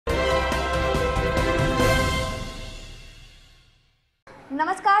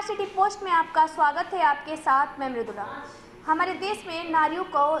नमस्कार, city post में आपका स्वागत है। आपके साथ मैं मृदुला। हमारे देश में नारियों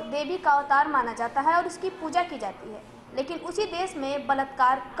को देवी का अवतार माना जाता है और उसकी पूजा की जाती है, लेकिन उसी देश में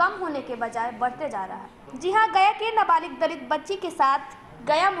बलात्कार कम होने के बजाय बढ़ते जा रहा है। जी हां, गया के नाबालिग दलित बच्ची के साथ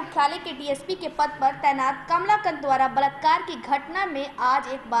गया मुख्यालय के डीएसपी के पद पर तैनात कमलाकांत द्वारा बलात्कार की घटना में आज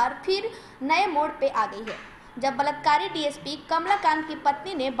एक बार फिर नए मोड़ पे आ गई है, जब बलात्कारी डीएसपी कमलाकांत की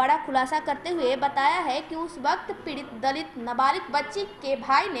पत्नी ने बड़ा खुलासा करते हुए बताया है कि उस वक्त पीड़ित दलित नाबालिग बच्ची के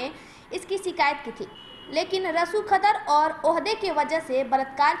भाई ने इसकी शिकायत की थी, लेकिन रसूख कदर और ओहदे के वजह से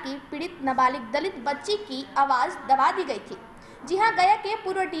बलात्कार की पीड़ित नाबालिग दलित बच्ची की आवाज़ दबा दी गई थी। जी हां, गया के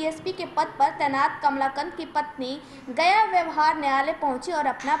पूर्व डीएसपी के पद पर तैनात कमलाकांत की पत्नी गया व्यवहार न्यायालय पहुंची और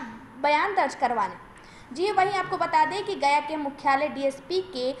अपना बयान दर्ज करवाने। जी वहीं आपको बता दें कि गया के मुख्यालय डीएसपी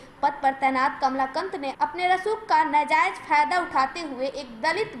के पद पर तैनात कमलाकांत ने अपने रसूख का नाजायज फायदा उठाते हुए एक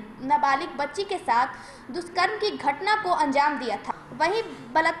दलित नाबालिग बच्ची के साथ दुष्कर्म की घटना को अंजाम दिया था। वहीं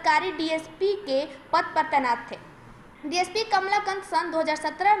बलात्कारी डीएसपी के पद पर तैनात थे। डीएसपी कमलाकांत सन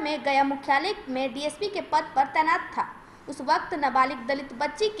 2017 में गया मुख्यालय में डीएसपी के पद पर तैनात था। उस वक्त नाबालिग दलित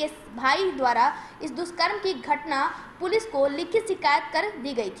बच्ची के भाई द्वारा इस दुष्कर्म की घटना पुलिस को लिखित शिकायत कर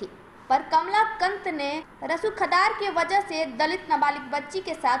दी गई थी, पर कमलाकांत ने रसूखदार के वजह से दलित नाबालिग बच्ची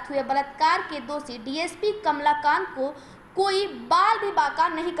के साथ हुए बलात्कार के दोषी डीएसपी कमलाकांत को कोई बाल भी बाका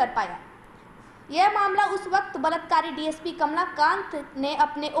नहीं कर पाया। यह मामला उस वक्त बलात्कारी डीएसपी कमलाकांत ने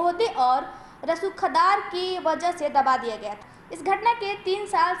अपने ओहदे और रसूखदार की वजह से दबा दिया गया था। इस घटना के 3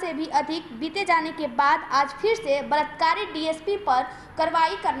 साल से भी अधिक बीते जाने के बाद आज फिर से बलात्कारी डीएसपी पर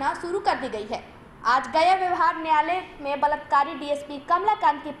कार्रवाई करना शुरू कर दी गई है। आज गया व्यवहार न्यायालय में बलात्कारी डीएसपी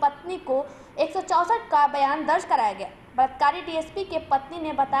कमलाकांत की पत्नी को 164 का बयान दर्ज कराया गया। बलात्कारी डीएसपी के पत्नी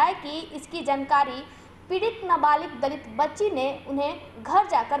ने बताया कि इसकी जानकारी पीड़ित नाबालिग दलित बच्ची ने उन्हें घर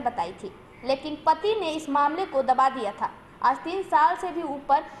जाकर बताई थी, लेकिन पति ने इस मामले को दबा दिया था। आज 3 साल से भी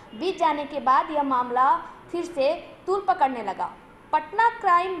ऊपर बीत जाने के बाद यह मामला फिर से तूल पकड़ने लगा। पटना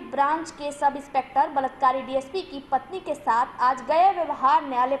क्राइम ब्रांच के सब इंस्पेक्टर बलात्कारी डीएसपी की पत्नी के साथ आज गया व्यवहार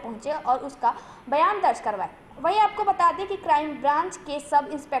न्यायालय पहुंचे और उसका बयान दर्ज करवाए। वहीं आपको बता दें कि क्राइम ब्रांच के सब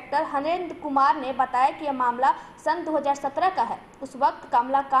इंस्पेक्टर हरेंद्र कुमार ने बताया कि यह मामला सन 2017 का है। उस वक्त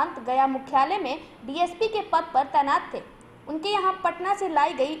कमलाकांत गया मुख्यालय में डीएसपी के पद पर तैनात थे। उनके यहाँ पटना से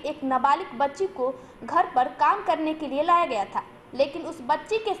लाई गई एक नाबालिग बच्ची को घर पर काम करने के लिए लाया गया था, लेकिन उस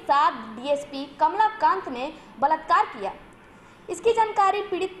बच्ची के साथ डीएसपी कमलाकांत ने बलात्कार किया। इसकी जानकारी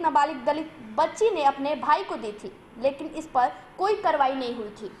पीड़ित नाबालिग दलित बच्ची ने अपने भाई को दी थी, लेकिन इस पर कोई कार्रवाई नहीं हुई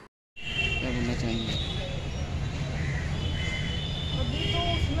थी। क्या बोलना चाहेंगे? अभी तो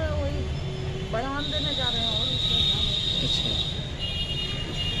उसमें वही बयान देने जा रहे हैं और अच्छा,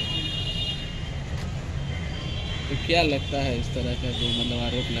 तो क्या लगता है इस तरह का जो मतलब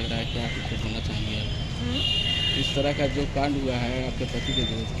आरोप लग रहा है, क्या आप कुछ बोलना चाहेंगे आप? इस तरह का जो कांड हुआ है आपके पति के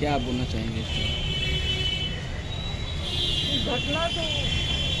विरुद्ध, क्या आप बोलना चाहेंगे इस पर? घटना तो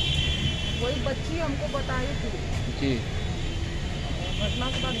वही बच्ची हमको बताई थी जी। घटना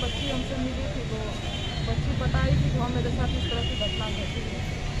के बाद बच्ची हमसे मिली थी, तो बच्ची बताई थी कि मेरे साथ इस तरह की घटना घटी है।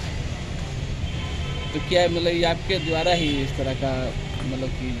 तो क्या मतलब ये आपके द्वारा ही इस तरह का मतलब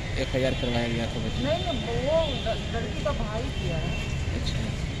कि FIR करवाया गया था बच्ची? नहीं, वो लड़की का भाई किया है। अच्छा,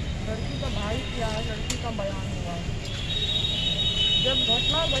 लड़की का भाई किया है, लड़की का बयान हुआ है। जब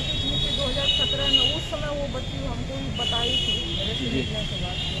घटना घटी थी कि 2017 में, उस समय वो बच्ची हमको ही बताई थी मेरे से मिलने के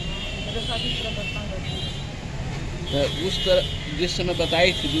बाद, मेरे साथ इस तरह घटना घटी। तो उस तरह जिस समय बताई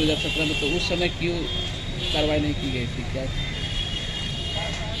थी 2017 में, तो उस समय क्यों कार्रवाई नहीं की गई थी? क्या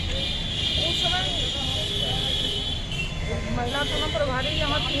उस समय महिला थाना प्रभारी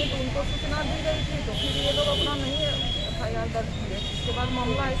यहाँ थी, तो उनको सूचना दी गई थी, तो फिर ये लोग अपना नहीं FIR दर्ज किए। उसके बाद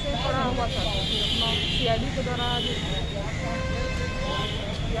मामला ऐसे ही पड़ा हुआ था, तो फिर अपना CID के द्वारा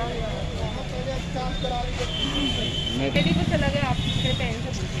को चला गया।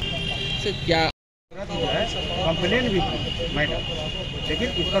 से क्या कंप्लेन भी की मैडम, लेकिन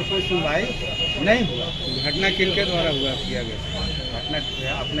इस पर कोई सुनवाई नहीं हुआ। घटना किनके द्वारा हुआ किया गया? घटना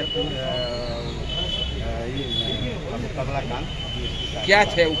अपने कमलाकांत क्या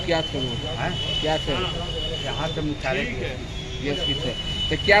थे वो? क्या थे वो? हैं? क्या थे? यहाँ से मुख्यालय DSP थे।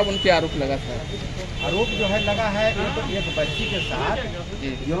 तो क्या उन पे आरोप लगा था? आरोप जो है लगा है एक बच्ची के साथ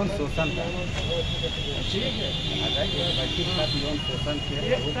यौन शोषण का। अगर एक बच्ची के साथ यौन शोषण के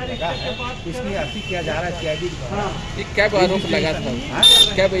आरोप लगा है, इसलिए अति किया जा रहा है CID ये कब आरोप लगा था?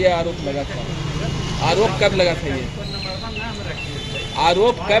 कब ये आरोप लगा था? आरोप कब लगा था? ये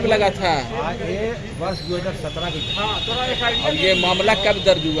आरोप कब लगा था? ये वर्ष 2017 की। और ये मामला कब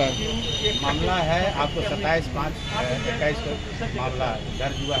दर्ज हुआ? मामला है आपको 27/5/21 को मामला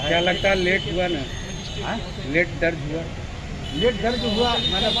दर्ज हुआ है। क्या लगता है लेट हुआ ना? हाँ? लेट दर्ज हुआ? लेट दर्ज हुआ,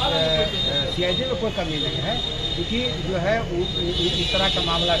 मतलब CID में कोई कमी नहीं है, क्योंकि जो है इस तरह का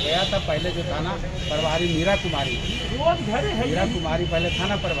मामला गया था। पहले जो थाना प्रभारी मीरा कुमारी थी, मीरा कुमारी पहले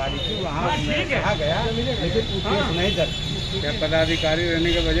थाना प्रभारी थी, वहाँ कहा गया, लेकिन वो केस नहीं दर्ज। क्या पदाधिकारी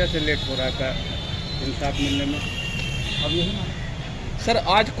रहने की वजह से लेट हो रहा था इंसाफ मिलने में? अब यही सर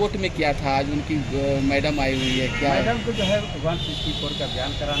आज कोर्ट में क्या था? आज उनकी मैडम आई हुई है, क्या मैडम को जो है 164 का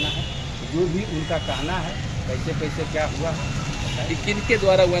बयान कराना है, जो भी उनका कहना है, कैसे कैसे क्या हुआ है। किनके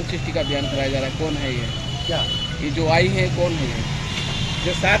द्वारा 160 का बयान कराया जा रहा है? कौन है ये? क्या ये जो आई है कौन है ये?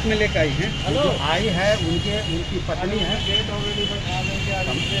 जो साथ में लेकर आई हैं, जो आई है उनकी पत्नी है,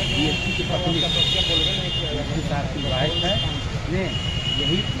 DSP की पत्नी, उनकी साथ की वाइफ है। ने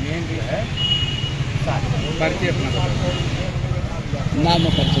यही मेन जो है साथ परिचय अपना नाम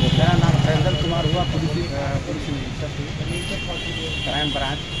और परिचय। मेरा नाम हरेंद्र कुमार हुआ, पुलिस निरीक्षक, क्राइम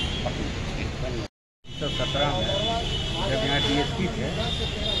ब्रांच पटना। 1917 में जब यहाँ DSP थे,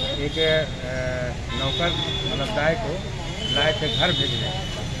 एक नौकर मतलब दाई को लाए थे घर भेजने,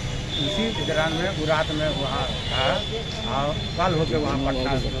 उसी दौरान में वो रात में वहाँ था और कल होकर वहाँ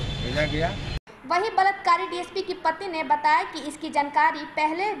पटना भेजा गया। वहीं बलात्कारी DSP की पत्नी ने बताया कि इसकी जानकारी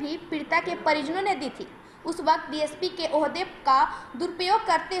पहले भी पीड़िता के परिजनों ने दी थी। उस वक्त DSP के ओहदे का दुरुपयोग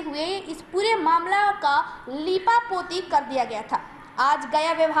करते हुए इस पूरे मामला का लीपापोती कर दिया गया था। आज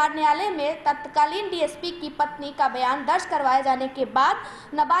गया व्यवहार न्यायालय में तत्कालीन DSP की पत्नी का बयान दर्ज करवाए जाने के बाद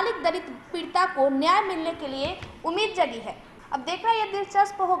नाबालिग दलित पीड़िता को न्याय मिलने के लिए उम्मीद जगी है। अब देखना यह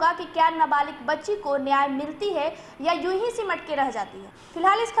दिलचस्प होगा कि क्या नाबालिग बच्ची को न्याय मिलती है या यूं ही सिमट के रह जाती है।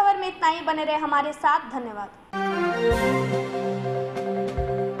 फिलहाल इस खबर में इतना ही। बने रहे हमारे साथ। धन्यवाद।